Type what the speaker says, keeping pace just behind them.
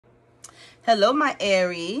Hello, my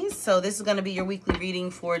Aries. So this is going to be your weekly reading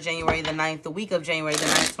for January the 9th, the week of January the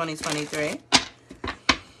 9th, 2023.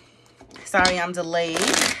 Sorry, I'm delayed.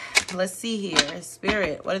 Let's see here.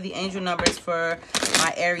 Spirit, what are the angel numbers for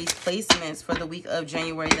my Aries placements for the week of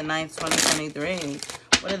January the 9th, 2023?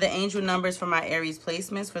 What are the angel numbers for my Aries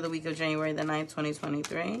placements for the week of January the 9th,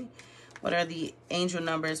 2023? What are the angel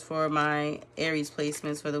numbers for my Aries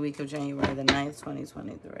placements for the week of January the 9th,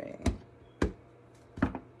 2023?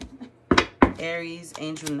 Aries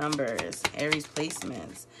angel numbers, Aries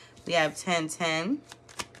placements. We have 10-10.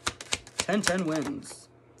 10-10 wins.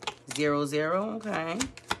 0-0, okay.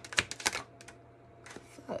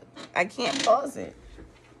 Fuck. I can't pause it.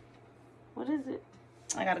 What is it?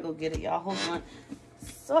 I gotta go get it, y'all. Hold on.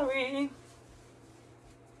 Sorry.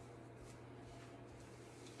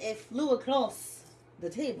 It flew across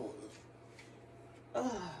the table.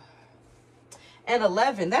 Ugh. And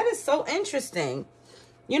 11. That is so interesting.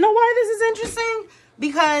 You know why this is interesting?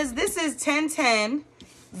 Because this is 10-10,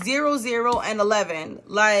 0-0, and 11.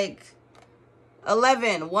 Like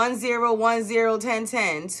 11, 1-0, 1-0,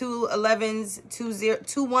 10-10. 2 11s, 2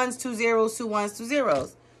 1s, 2 zeros, 2 1s, 2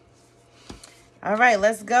 zeros. All right,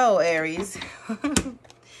 let's go, Aries.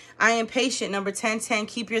 I am patient. Number 10-10,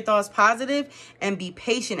 keep your thoughts positive and be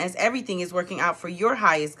patient as everything is working out for your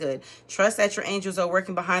highest good. Trust that your angels are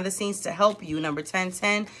working behind the scenes to help you. Number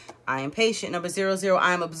 10-10, I am patient. Number 0-0,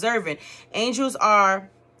 I am observant. Angels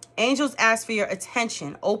ask for your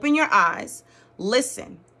attention. Open your eyes,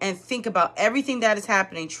 listen, and think about everything that is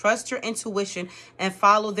happening. Trust your intuition and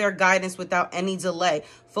follow their guidance without any delay.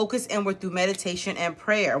 Focus inward through meditation and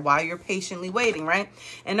prayer while you're patiently waiting, right?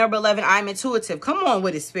 And number 11, I'm intuitive. Come on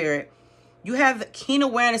with it, Spirit. You have keen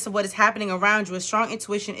awareness of what is happening around you. A strong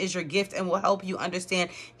intuition is your gift and will help you understand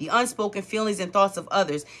the unspoken feelings and thoughts of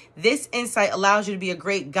others. This insight allows you to be a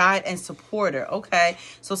great guide and supporter. Okay,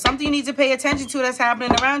 so something you need to pay attention to that's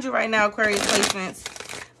happening around you right now, Aquarius placements.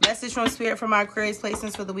 Message from Spirit for my Aquarius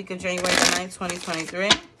placements for the week of January the 9th, 2023.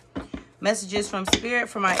 Messages from Spirit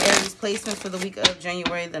for my Aries placements for the week of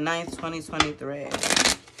January the 9th, 2023.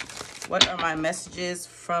 What are my messages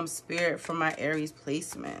from Spirit for my Aries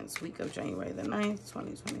placements? Week of January the 9th,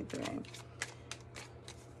 2023.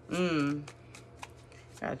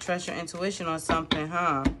 Gotta trust your intuition on something,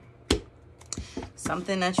 huh?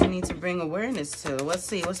 Something that you need to bring awareness to. Let's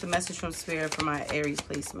see. What's the message from Spirit for my Aries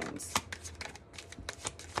placements?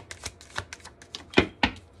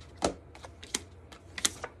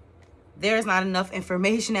 There is not enough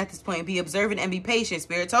information at this point. Be observant and be patient.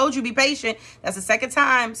 Spirit told you be patient. That's the second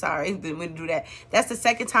time. Sorry, didn't mean to do that. That's the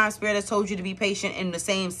second time Spirit has told you to be patient in the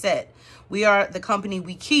same set. We are the company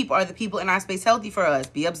we keep. Are the people in our space healthy for us?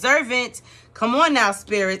 Be observant. Come on now,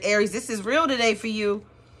 Spirit. Aries, this is real today for you.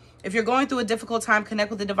 If you're going through a difficult time,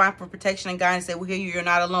 connect with the divine for protection and guidance. They will hear you. You're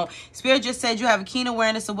not alone. Spirit just said you have a keen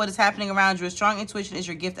awareness of what is happening around you. A strong intuition is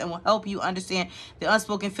your gift and will help you understand the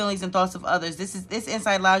unspoken feelings and thoughts of others. This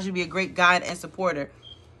insight allows you to be a great guide and supporter.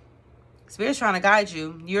 Spirit's trying to guide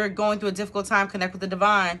you. You're going through a difficult time. Connect with the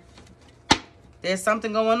divine. There's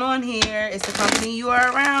something going on here. It's the company you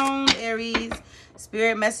are around, Aries.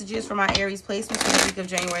 Spirit messages for my Aries placements for the week of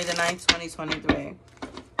January the 9th, 2023.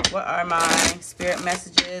 What are my Spirit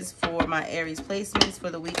messages for my Aries placements for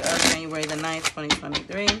the week of January the 9th,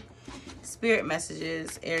 2023? Spirit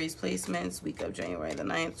messages, Aries placements, week of January the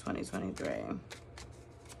 9th, 2023.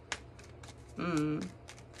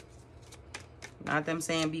 Not them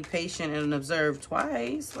saying be patient and observe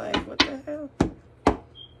twice. Like, what the hell?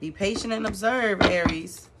 Be patient and observe,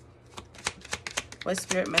 Aries. What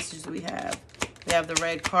Spirit messages do we have? We have the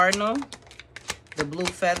red cardinal. The blue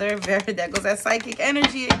feather, that goes that psychic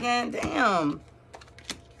energy again. Damn.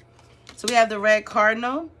 So we have the red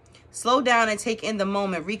cardinal. Slow down and take in the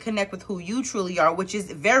moment. Reconnect with who you truly are, which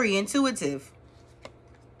is very intuitive.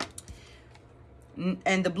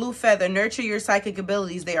 And the blue feather, nurture your psychic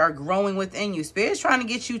abilities. They are growing within you. Spirit's trying to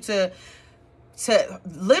get you to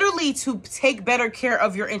literally to take better care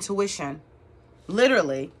of your intuition.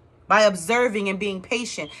 Literally. By observing and being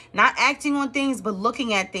patient, not acting on things, but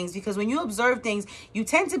looking at things. Because when you observe things, you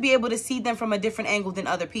tend to be able to see them from a different angle than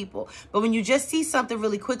other people. But when you just see something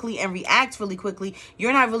really quickly and react really quickly,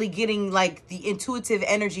 you're not really getting like the intuitive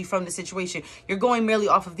energy from the situation. You're going merely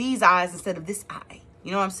off of these eyes instead of this eye.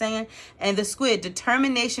 You know what I'm saying? And the squid,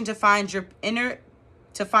 determination to find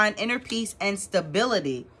inner peace and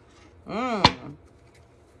stability.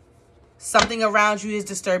 Something around you is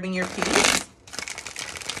disturbing your peace.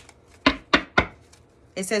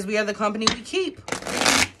 It says we are the company we keep.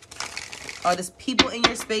 Are the people in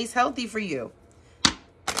your space healthy for you?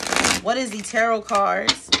 What is the tarot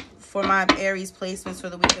cards for my Aries placements for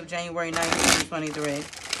the week of January 9th, 2023?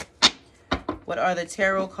 What are the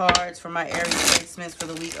tarot cards for my Aries placements for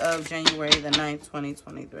the week of January the 9th,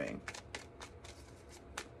 2023?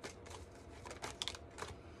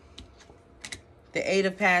 The Eight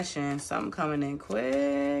of Passion. Something coming in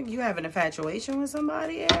quick. You have an infatuation with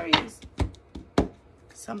somebody, Aries?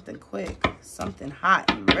 Something quick. Something hot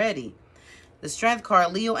and ready. The Strength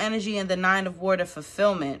card. Leo energy and the Nine of Water.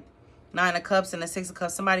 Fulfillment. Nine of Cups and the Six of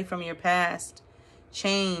Cups. Somebody from your past.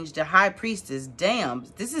 Change. The High Priestess. Damn.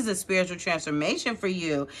 This is a spiritual transformation for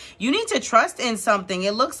you. You need to trust in something.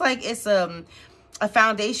 It looks like it's a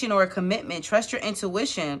foundation or a commitment. Trust your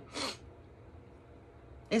intuition.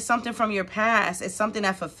 It's something from your past. It's something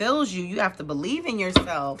that fulfills you. You have to believe in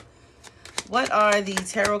yourself. What are the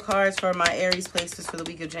tarot cards for my Aries placements for the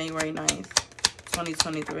week of January 9th,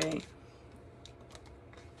 2023?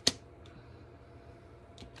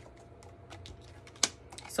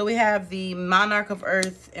 So we have the Monarch of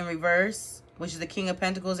Earth in reverse, which is the King of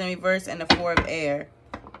Pentacles in reverse, and the Four of Air.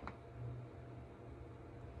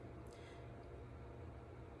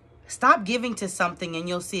 Stop giving to something and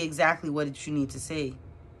you'll see exactly what you need to see.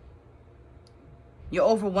 You're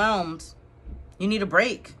overwhelmed. You need a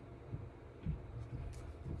break.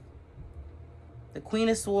 The Queen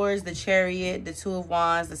of Swords, the Chariot, the Two of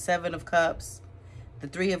Wands, the Seven of Cups, the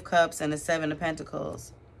Three of Cups, and the Seven of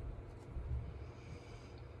Pentacles.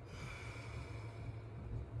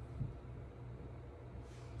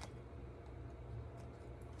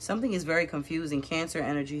 Something is very confusing. Cancer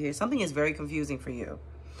energy here. Something is very confusing for you.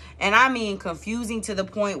 And I mean confusing to the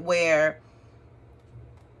point where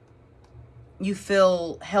you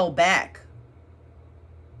feel held back.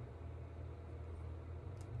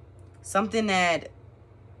 Something that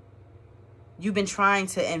you've been trying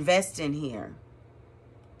to invest in here.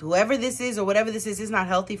 Whoever this is or whatever this is not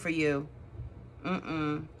healthy for you.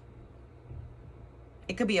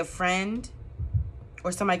 It could be a friend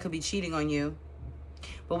or somebody could be cheating on you.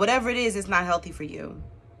 But whatever it is, it's not healthy for you.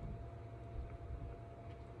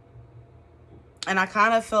 And I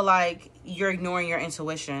kind of feel like you're ignoring your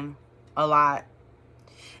intuition a lot.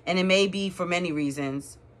 And it may be for many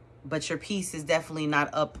reasons, but your peace is definitely not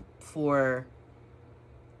up for,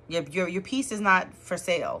 your peace is not for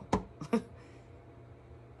sale.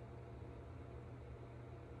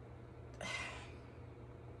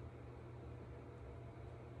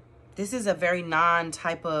 This is a very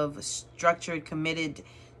non-type of structured, committed,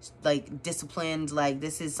 like disciplined, like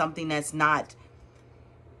this is something that's not,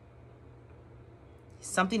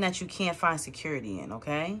 something that you can't find security in,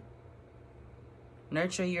 okay?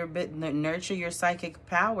 Nurture your psychic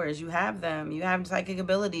powers. You have them. You have psychic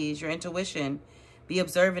abilities, your intuition. Be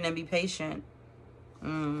observant and be patient.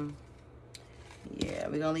 Yeah,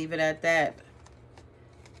 we're going to leave it at that,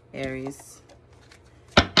 Aries.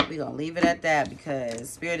 We're going to leave it at that because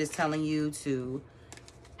Spirit is telling you to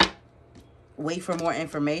wait for more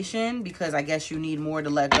information because I guess you need more to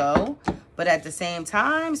let go. But at the same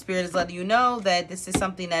time, Spirit is letting you know that this is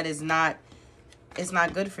something that is not, it's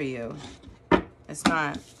not good for you. It's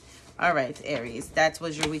not. All right, Aries. That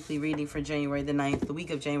was your weekly reading for January the 9th, the week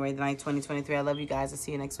of January the 9th, 2023. I love you guys. I'll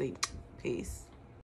see you next week. Peace.